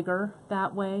bit bigger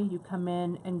that way. You come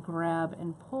in and grab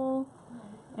and pull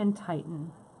and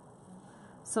tighten.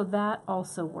 So that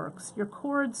also works. Your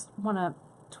cords want to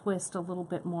twist a little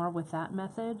bit more with that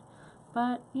method.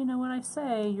 But you know what I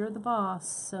say, you're the boss,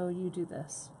 so you do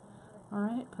this. All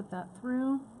right, put that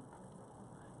through.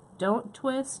 Don't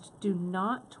twist, do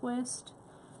not twist,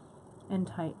 and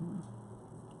tighten.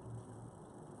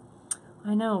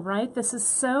 I know, right? This is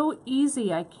so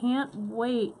easy. I can't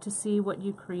wait to see what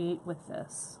you create with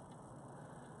this.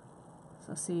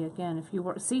 So see again, if you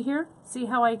work, see here? See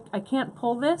how I can't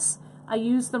pull this? I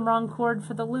used the wrong cord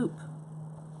for the loop.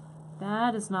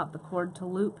 That is not the cord to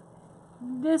loop.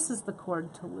 This is the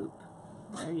cord to loop.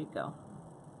 There you go.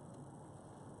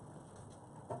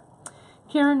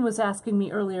 Karen was asking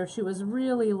me earlier, she was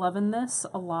really loving this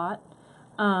a lot,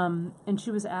 and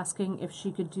she was asking if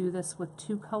she could do this with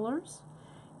 2 colors,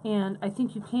 and I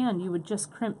think you can. You would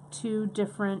just crimp 2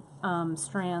 different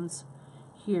strands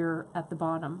here at the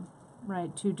bottom,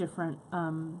 right? 2 different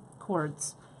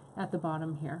cords at the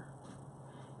bottom here.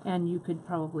 And you could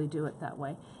probably do it that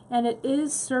way. And it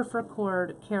is surfer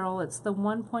cord, Carol. It's the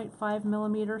 1.5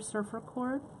 millimeter surfer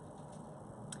cord.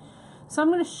 So I'm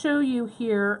going to show you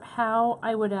here how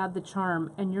I would add the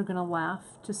charm, and you're going to laugh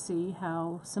to see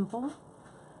how simple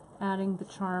adding the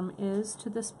charm is to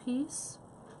this piece.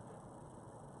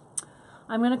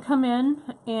 I'm going to come in,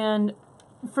 and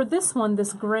for this one,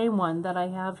 this gray one that I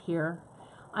have here,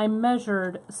 I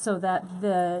measured so that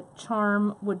the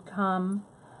charm would come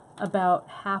about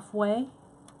halfway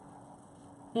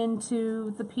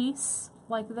into the piece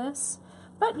like this.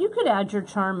 But you could add your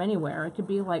charm anywhere. It could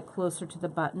be like closer to the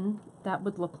button. That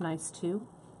would look nice too,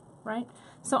 right?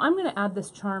 So I'm going to add this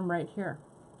charm right here,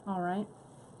 all right?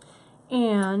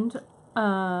 And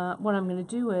what I'm going to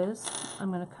do is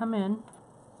I'm going to come in.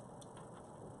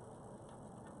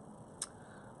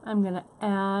 I'm going to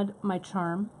add my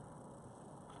charm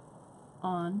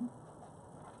on,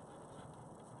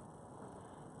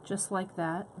 just like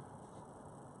that.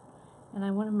 And I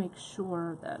want to make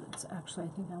sure that it's actually,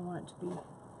 I think I want it to be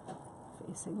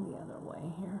facing the other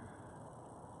way here.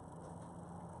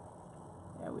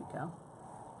 There we go.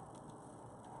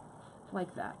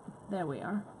 Like that. There we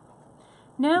are.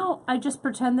 Now I just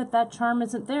pretend that that charm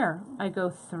isn't there. I go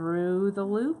through the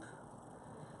loop,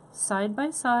 side by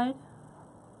side,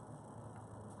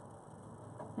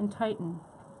 and tighten.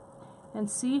 And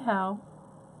see how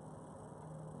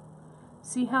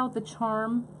the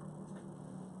charm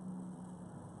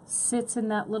sits in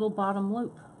that little bottom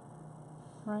loop,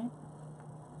 right?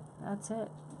 That's it.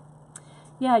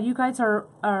 Yeah, you guys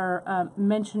are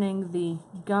mentioning the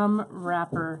gum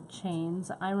wrapper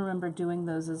chains. I remember doing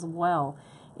those as well.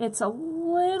 It's a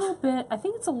little bit, I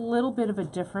think it's a little bit of a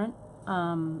different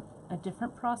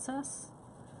process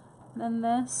than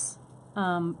this,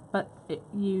 but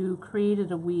you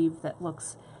created a weave that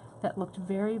looked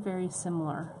very, very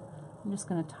similar. I'm just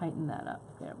going to tighten that up.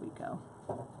 There we go.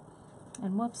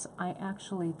 And whoops,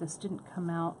 this didn't come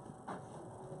out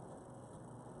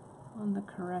on the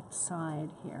correct side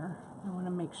here. I want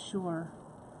to make sure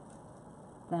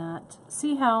that,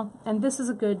 see how, and this is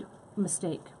a good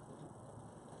mistake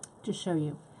to show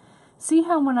you. See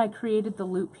how when I created the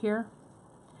loop here,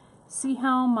 see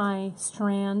how my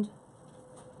strand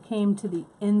came to the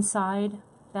inside,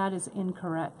 that is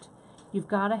incorrect. You've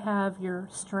got to have your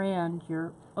strand,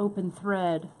 your open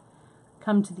thread,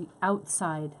 come to the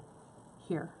outside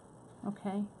here,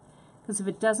 okay? Because if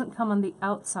it doesn't come on the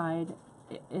outside,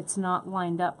 it's not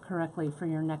lined up correctly for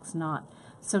your next knot.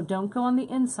 So don't go on the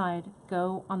inside,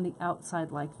 go on the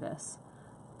outside like this.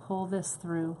 Pull this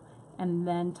through and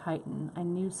then tighten. I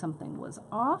knew something was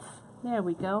off. There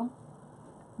we go.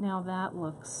 Now that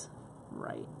looks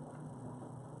right.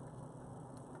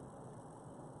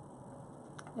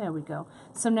 There we go.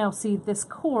 So now see this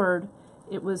cord,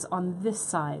 it was on this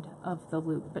side of the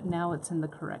loop, but now it's in the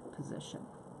correct position.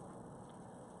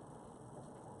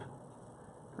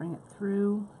 Bring it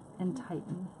through and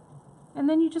tighten. And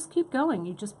then you just keep going.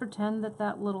 You just pretend that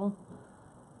that little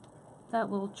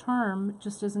charm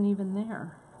just isn't even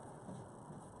there.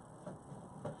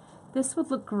 This would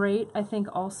look great, I think,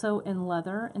 also in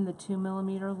leather, in the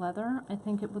 2mm leather. I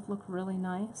think it would look really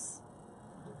nice.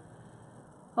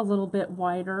 A little bit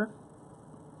wider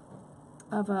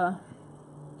of a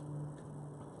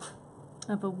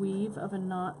weave, of a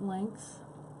knot length,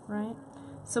 right?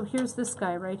 So here's this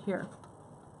guy right here.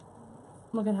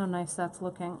 Look at how nice that's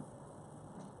looking.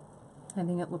 I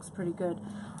think it looks pretty good.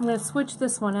 I'm going to switch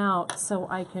this one out so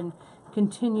I can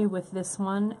continue with this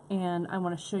one, and I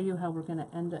want to show you how we're going to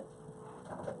end it.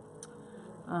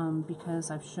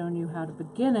 Because I've shown you how to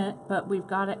begin it, but we've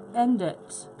got to end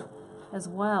it as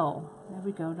well. There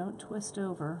we go, don't twist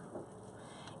over.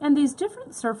 And these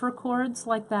different surfer cords,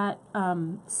 like that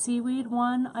seaweed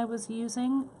one I was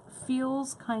using,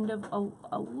 feels kind of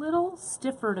a little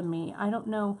stiffer to me. I don't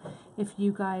know if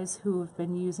you guys who have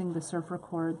been using the surfer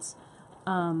cords,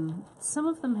 some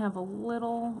of them have a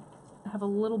little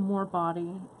more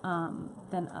body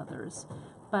than others.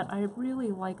 But I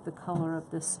really like the color of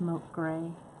this smoke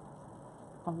gray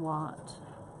a lot.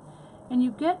 And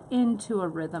you get into a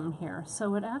rhythm here,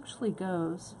 so it actually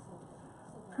goes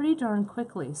pretty darn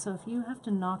quickly. So if you have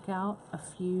to knock out a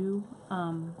few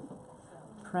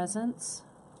presents,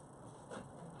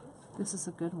 this is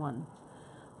a good one.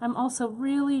 I'm also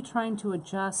really trying to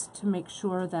adjust to make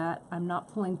sure that I'm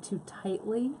not pulling too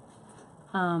tightly.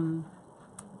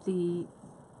 The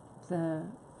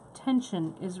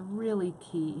tension is really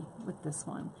key with this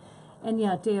one. And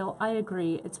yeah, Dale, I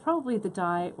agree. It's probably the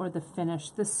dye or the finish.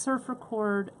 This surfer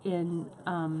cord in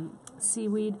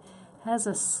seaweed has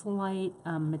a slight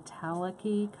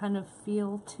metallic-y kind of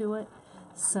feel to it.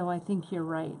 So I think you're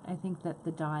right. I think that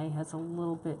the dye has a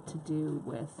little bit to do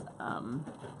with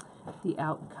the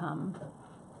outcome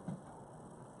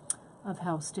of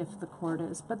how stiff the cord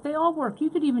is. But they all work.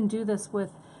 You could even do this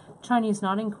with Chinese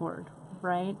knotting cord,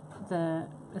 right?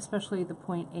 Especially the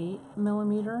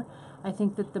 0.8mm. I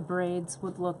think that the braids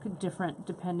would look different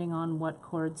depending on what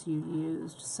cords you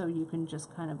used, so you can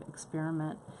just kind of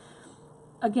experiment.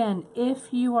 Again,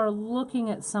 if you are looking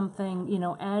at something, you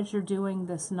know, as you're doing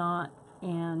this knot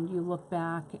and you look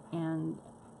back and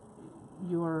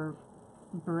your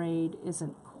braid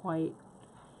isn't quite,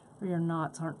 or your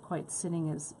knots aren't quite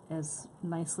sitting as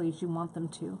nicely as you want them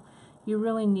to, you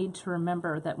really need to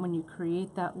remember that when you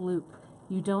create that loop,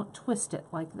 you don't twist it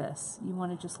like this. You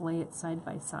want to just lay it side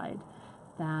by side.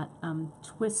 That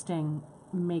twisting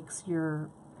makes your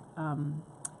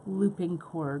looping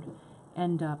cord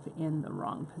end up in the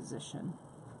wrong position.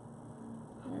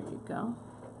 There you go.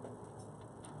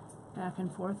 Back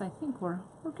and forth. I think we're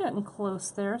getting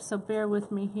close there, so bear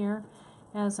with me here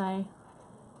as I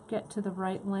get to the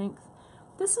right length.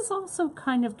 This is also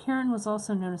kind of, Karen was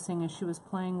also noticing as she was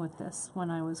playing with this when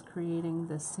I was creating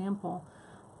this sample,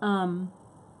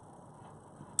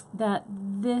 that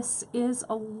this is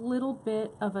a little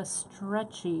bit of a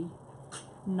stretchy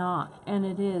knot, and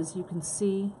it is. You can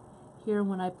see here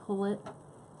when I pull it,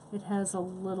 it has a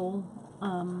little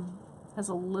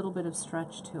bit of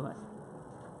stretch to it,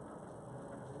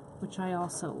 which I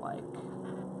also like.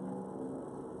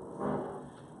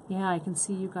 Yeah, I can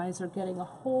see you guys are getting a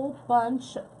whole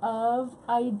bunch of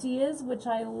ideas, which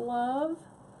I love.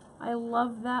 I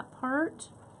love that part.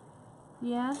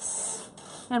 Yes.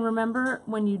 And remember,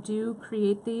 when you do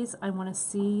create these, I want to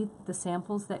see the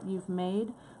samples that you've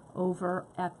made over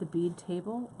at the bead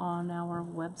table on our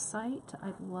website.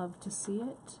 I'd love to see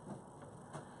it.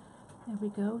 There we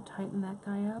go. Tighten that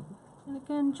guy up. And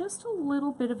again, just a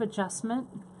little bit of adjustment,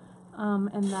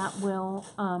 and that will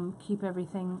keep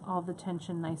everything, all the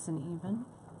tension nice and even.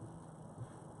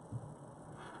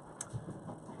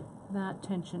 That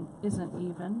tension isn't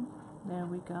even. There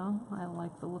we go. I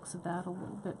like the looks of that a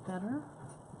little bit better.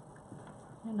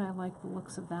 And I like the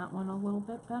looks of that one a little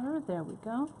bit better. There we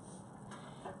go.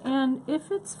 And if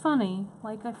it's funny,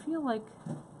 like I feel like,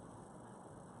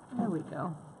 there we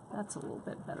go. That's a little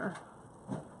bit better.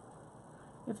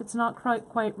 If it's not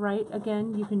quite right,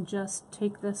 again, you can just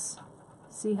take this,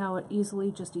 see how it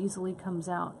easily comes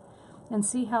out. And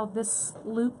see how this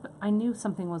loop, I knew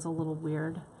something was a little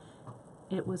weird.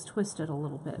 It was twisted a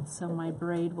little bit, so my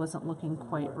braid wasn't looking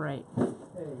quite right.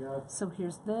 So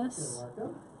here's this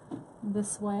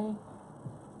way,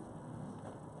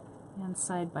 and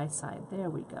side by side. There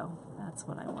we go. That's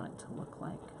what I want it to look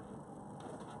like.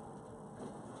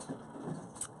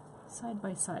 Side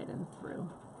by side and through.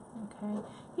 Okay.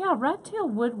 Yeah, rat tail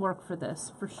would work for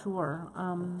this, for sure.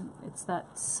 It's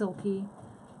that silky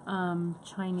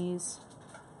Chinese,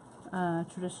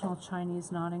 traditional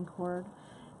Chinese knotting cord.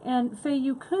 And Faye,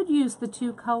 you could use the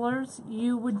two colors.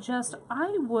 You would just,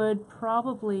 I would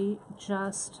probably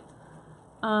just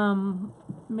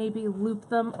maybe loop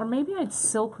them, or maybe I'd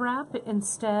silk wrap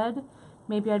instead.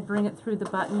 Maybe I'd bring it through the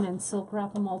button and silk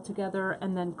wrap them all together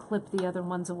and then clip the other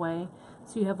ones away.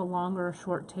 So you have a longer or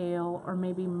short tail, or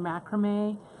maybe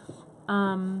macrame.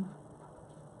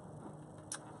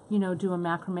 You know, do a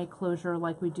macrame closure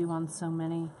like we do on so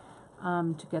many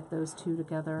to get those two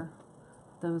together.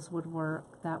 Those would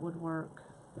work. That would work.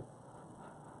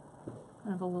 I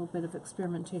have a little bit of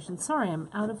experimentation. Sorry, I'm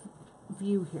out of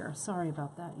view here. Sorry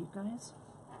about that, you guys.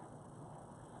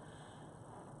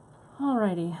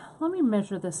 Alrighty, let me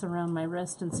measure this around my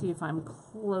wrist and see if I'm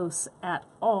close at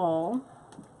all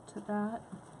to that.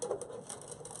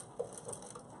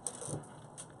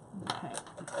 Okay,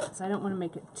 because I don't want to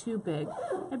make it too big.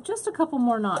 I have just a couple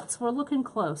more knots. We're looking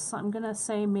close. I'm going to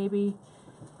say maybe,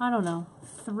 I don't know,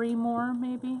 3 more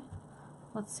maybe.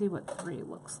 Let's see what 3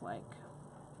 looks like.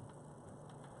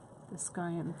 This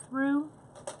guy in through.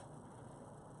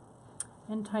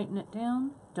 And tighten it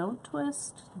down. Don't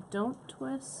twist. Don't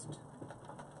twist.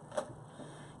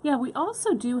 Yeah, we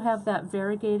also do have that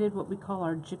variegated, what we call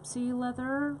our gypsy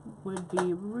leather. Would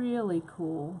be really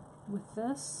cool with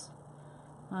this.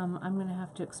 I'm going to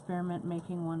have to experiment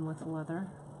making one with leather.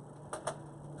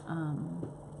 I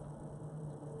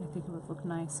think it would look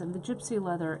nice. And the gypsy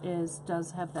leather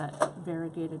does have that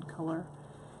variegated color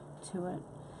to it.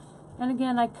 And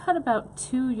again, I cut about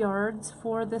 2 yards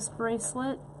for this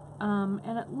bracelet.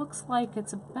 And it looks like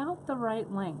it's about the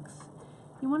right length.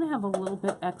 You want to have a little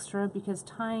bit extra because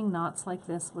tying knots like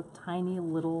this with tiny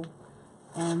little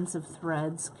ends of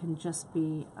threads can just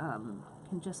be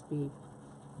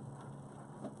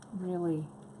really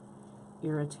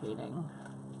irritating.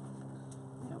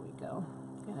 There we go.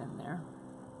 Get in there.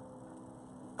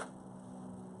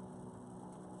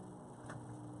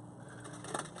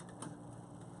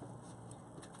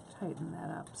 Tighten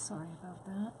that up. Sorry about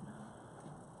that.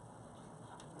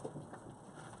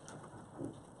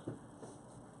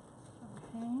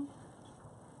 Okay.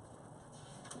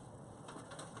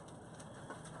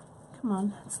 Come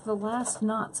on, it's the last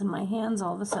knots, and my hands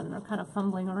all of a sudden are kind of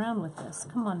fumbling around with this.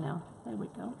 Come on now. There we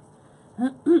go.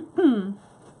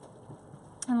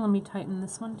 And let me tighten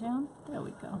this one down. There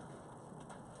we go.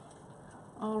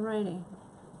 Alrighty.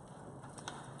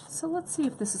 So let's see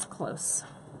if this is close.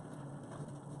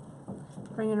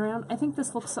 Bring it around. I think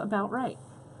this looks about right.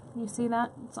 You see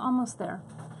that? It's almost there.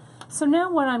 So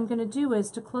now what I'm going to do is,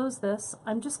 to close this,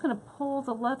 I'm just going to pull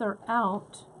the leather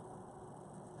out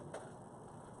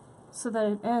so that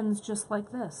it ends just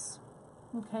like this.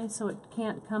 Okay, so it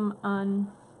can't come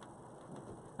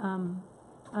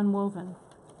unwoven.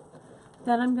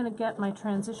 Then I'm going to get my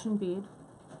transition bead,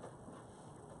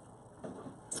 and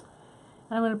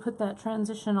I'm going to put that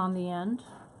transition on the end.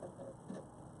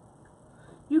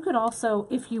 You could also,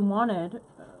 if you wanted,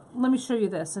 let me show you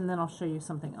this and then I'll show you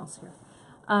something else here.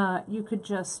 You could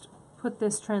just put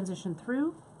this transition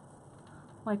through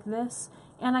like this,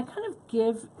 and I kind of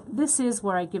this is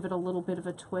where I give it a little bit of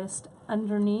a twist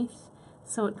underneath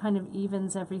so it kind of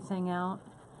evens everything out,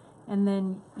 and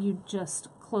then you just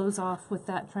close off with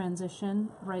that transition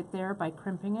right there by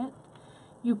crimping it.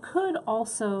 You could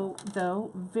also,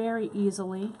 though, very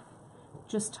easily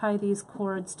just tie these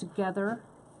cords together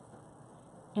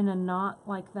in a knot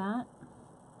like that.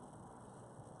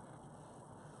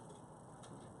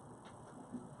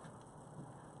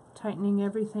 Tightening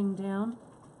everything down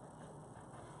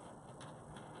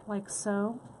like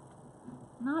so.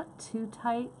 Not too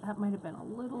tight. That might have been a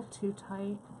little too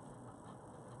tight.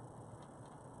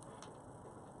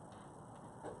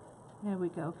 There we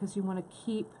go, because you want to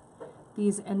keep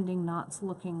these ending knots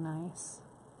looking nice.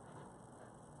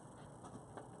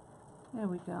 There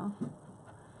we go.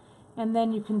 And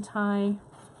then you can tie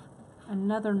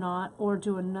another knot, or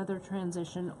do another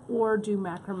transition, or do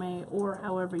macrame, or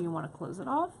however you want to close it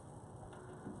off.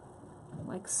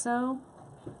 Like so.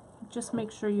 Just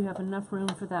make sure you have enough room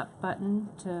for that button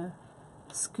to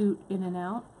scoot in and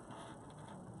out.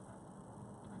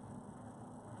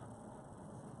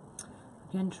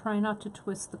 Again, try not to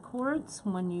twist the cords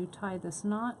when you tie this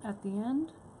knot at the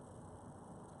end.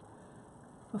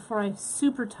 Before I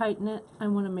super tighten it, I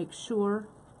want to make sure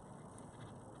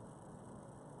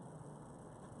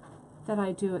that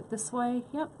I do it this way.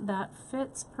 Yep, that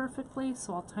fits perfectly,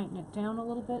 so I'll tighten it down a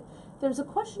little bit. There's a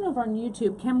question over on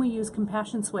YouTube, can we use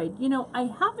compassion suede? You know, I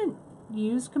haven't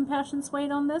used compassion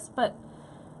suede on this, but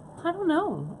I don't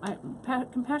know.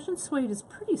 Compassion suede is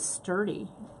pretty sturdy.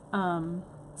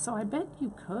 So I bet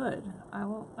you could.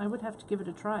 I would have to give it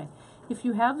a try. If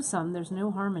you have some, there's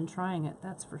no harm in trying it,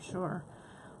 that's for sure.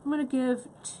 I'm going to give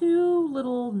 2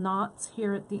 little knots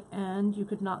here at the end. You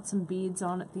could knot some beads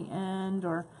on at the end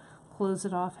or close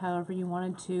it off however you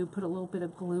wanted to. Put a little bit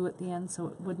of glue at the end so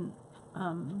it wouldn't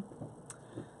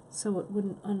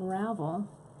unravel.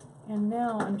 And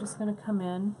now I'm just going to come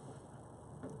in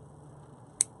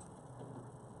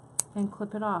and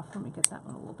clip it off. Let me get that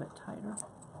one a little bit tighter.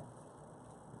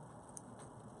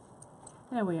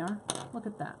 There we are. Look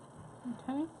at that.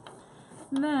 Okay.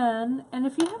 Then, and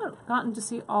if you haven't gotten to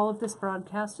see all of this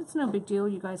broadcast, it's no big deal.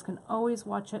 You guys can always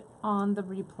watch it on the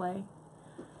replay.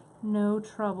 No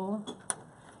trouble.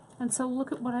 And so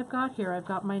look at what I've got here. I've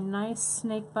got my nice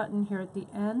snake button here at the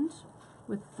end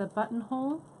with the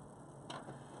buttonhole.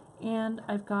 And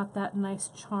I've got that nice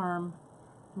charm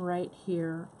right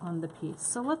here on the piece.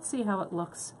 So let's see how it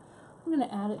looks. I'm going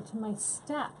to add it to my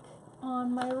stack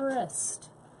on my wrist.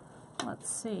 Let's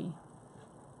see.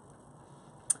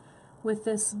 With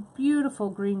this beautiful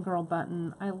green girl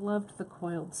button, I loved the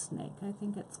coiled snake. I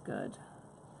think it's good.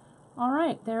 All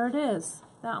right, there it is.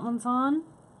 That one's on.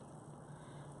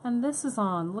 And this is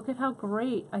on. Look at how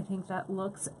great I think that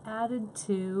looks added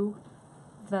to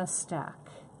the stack.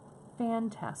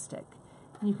 Fantastic.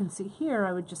 And you can see here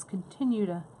I would just continue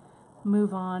to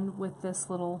move on with this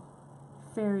little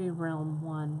Fairy Realm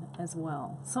one as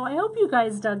well. So I hope you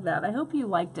guys dug that. I hope you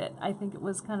liked it. I think it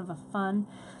was kind of a fun,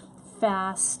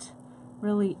 fast,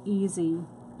 really easy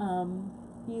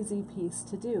piece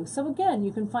to do. So again,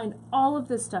 you can find all of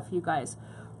this stuff, you guys,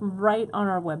 right on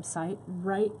our website,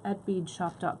 right at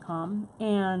beadshop.com.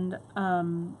 And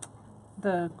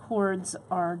the cords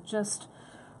are just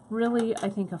really, I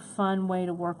think, a fun way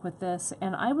to work with this,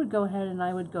 and I would go ahead and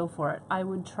I would go for it. I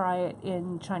would try it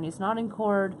in Chinese knotting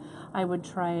cord, I would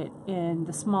try it in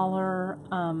the smaller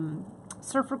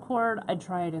surfer cord, I'd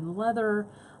try it in leather.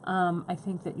 I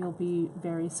think that you'll be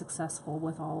very successful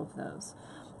with all of those.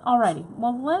 Alrighty,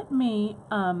 well let me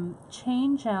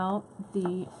change out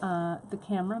the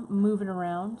camera, move it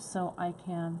around so I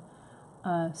can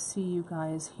see you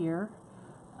guys here.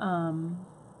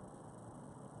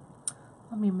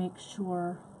 Let me make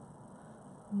sure.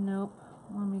 Nope.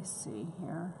 Let me see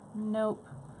here. Nope.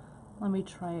 Let me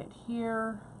try it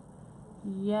here.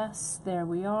 Yes, there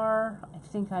we are. I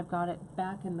think I've got it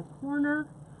back in the corner.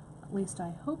 At least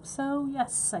I hope so.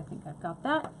 Yes, I think I've got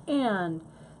that. And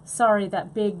sorry,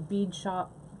 that big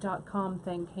beadshop.com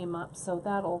thing came up, so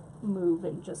that'll move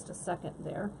in just a second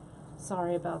there.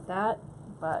 Sorry about that,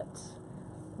 but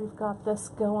we've got this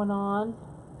going on.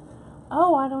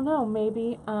 Oh, I don't know.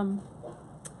 Maybe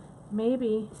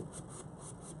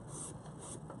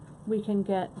we can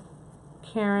get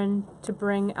Karen to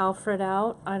bring Alfred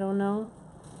out. I don't know.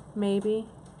 Maybe.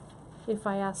 If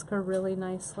I ask her really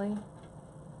nicely.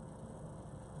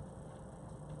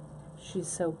 She's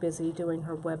so busy doing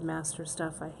her webmaster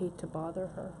stuff. I hate to bother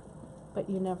her. But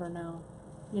you never know.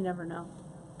 You never know.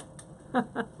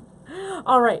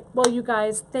 All right. Well, you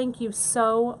guys, thank you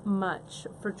so much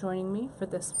for joining me for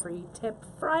this Free Tip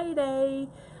Friday.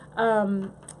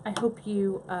 I hope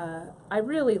you, I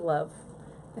really love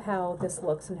how this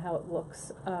looks and how it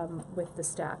looks with the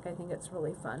stack. I think it's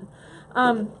really fun.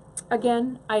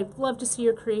 Again, I'd love to see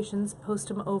your creations. Post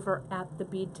them over at the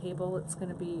bead table. It's going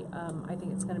to be, I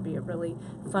think it's going to be a really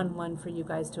fun one for you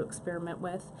guys to experiment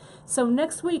with. So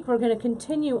next week we're going to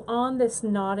continue on this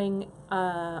knotting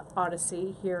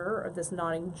odyssey here, or this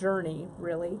knotting journey,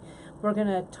 really. We're going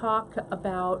to talk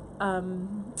about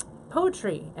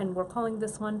poetry, and we're calling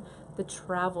this one the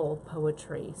travel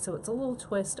poetry. So it's a little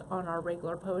twist on our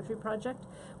regular poetry project,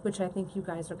 which I think you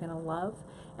guys are going to love.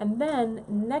 And then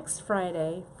next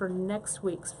Friday, for next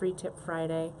week's Free Tip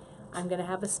Friday, I'm going to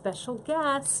have a special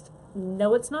guest.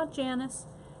 No, it's not Janice.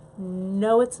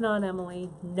 No, it's not Emily.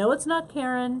 No, it's not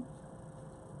Karen.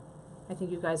 I think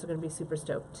you guys are going to be super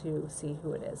stoked to see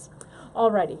who it is.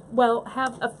 Alrighty, well,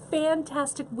 have a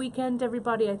fantastic weekend,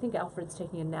 everybody. I think Alfred's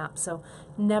taking a nap, so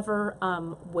never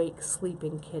wake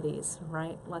sleeping kitties,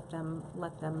 right? Let them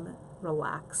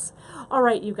relax. All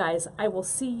right, you guys, I will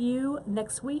see you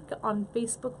next week on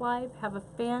Facebook Live. Have a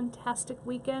fantastic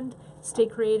weekend. Stay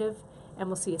creative, and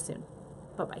we'll see you soon.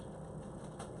 Bye-bye.